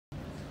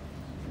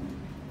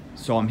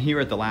So I'm here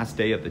at the last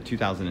day of the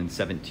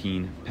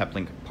 2017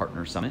 Peplink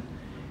Partner Summit,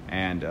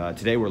 and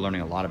today we're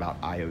learning a lot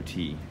about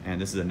IoT, and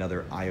this is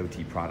another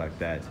IoT product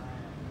that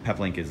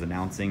Peplink is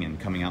announcing and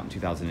coming out in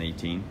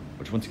 2018,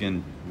 which once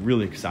again,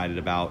 really excited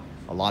about.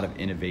 A lot of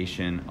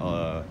innovation,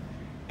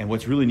 and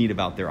what's really neat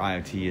about their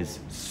IoT is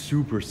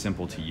super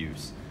simple to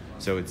use.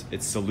 So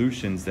it's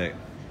solutions that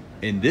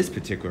in this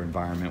particular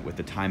environment with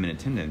the time and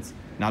attendance,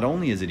 not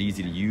only is it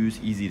easy to use,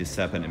 easy to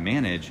set up and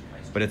manage,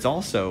 but it's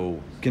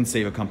also can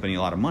save a company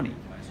a lot of money.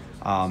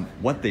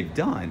 What they've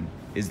done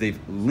is they've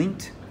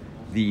linked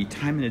the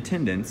time and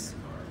attendance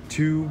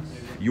to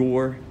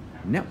your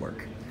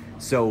network.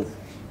 So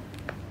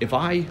if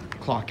I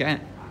clock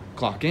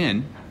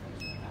in,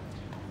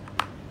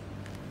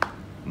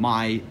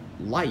 my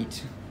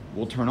light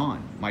will turn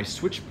on, my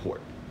switch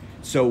port.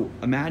 So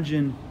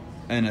imagine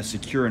in a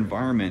secure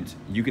environment,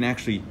 you can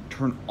actually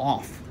turn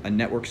off a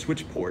network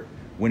switch port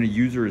when a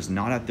user is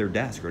not at their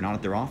desk or not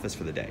at their office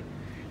for the day.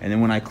 And then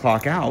when I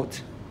clock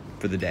out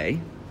for the day,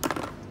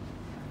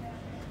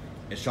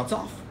 it shuts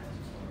off.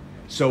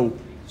 So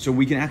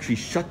we can actually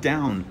shut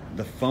down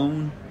the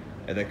phone,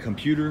 the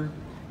computer,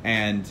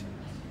 and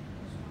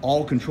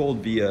all controlled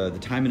via the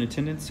time and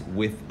attendance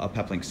with a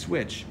Peplink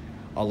switch,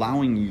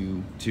 allowing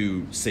you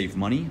to save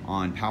money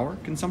on power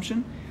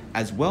consumption,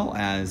 as well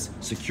as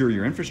secure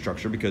your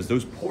infrastructure because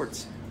those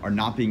ports are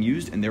not being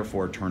used and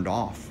therefore turned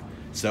off.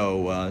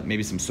 So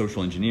maybe some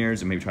social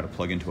engineers and maybe try to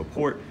plug into a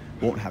port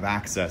won't have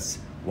access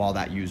while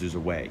that user's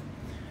away.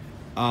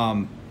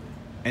 And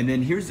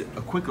then here's a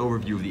quick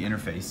overview of the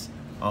interface.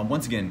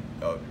 Once again,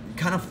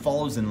 kind of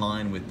follows in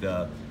line with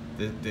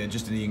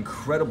just the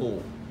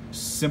incredible,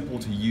 simple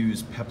to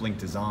use Peplink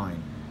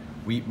design.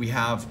 We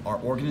have our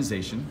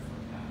organization,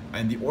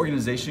 and the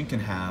organization can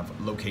have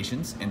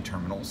locations and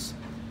terminals,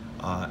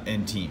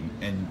 and team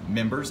and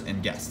members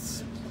and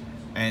guests.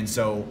 And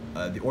so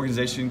the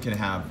organization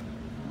can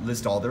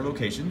list all their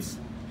locations,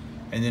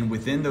 and then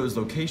within those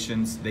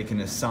locations they can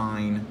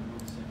assign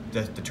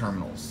the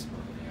terminals.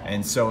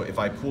 And so if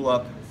I pull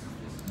up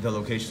the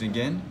location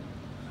again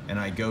and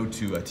I go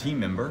to a team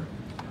member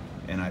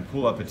and I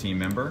pull up a team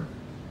member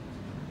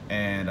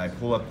and I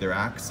pull up their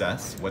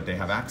access, what they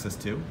have access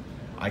to,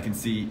 I can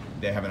see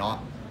they have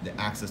the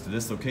access to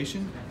this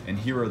location, and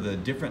here are the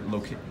different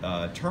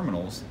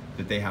terminals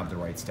that they have the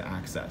rights to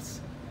access.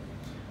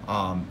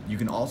 You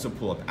can also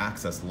pull up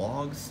access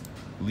logs,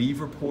 leave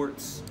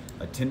reports,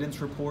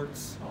 attendance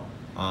reports,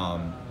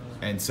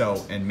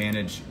 and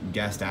manage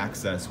guest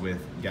access with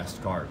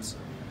guest cards.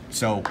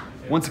 So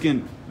once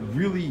again,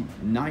 really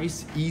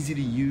nice, easy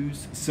to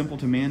use, simple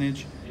to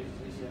manage,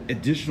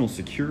 additional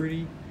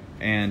security,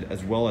 and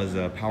as well as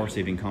power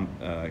saving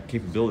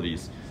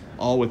capabilities,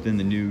 all within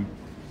the new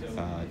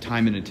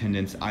time and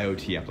attendance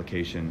IoT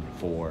application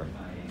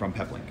from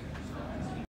Peplink.